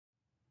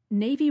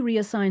Navy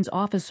Reassigns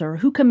Officer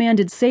Who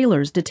Commanded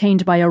Sailors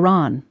Detained by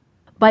Iran,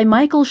 by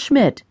Michael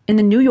Schmidt in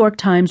the New York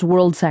Times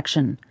World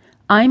section.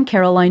 I'm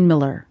Caroline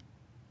Miller.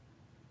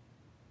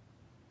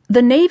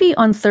 The Navy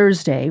on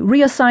Thursday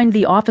reassigned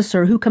the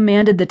officer who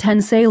commanded the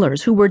 10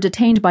 sailors who were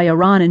detained by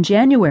Iran in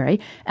January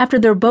after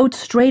their boat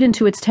strayed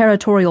into its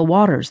territorial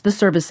waters, the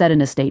service said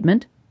in a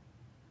statement.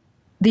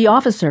 The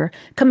officer,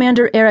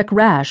 Commander Eric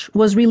Rash,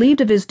 was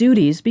relieved of his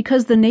duties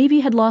because the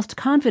Navy had lost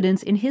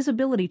confidence in his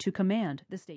ability to command, the statement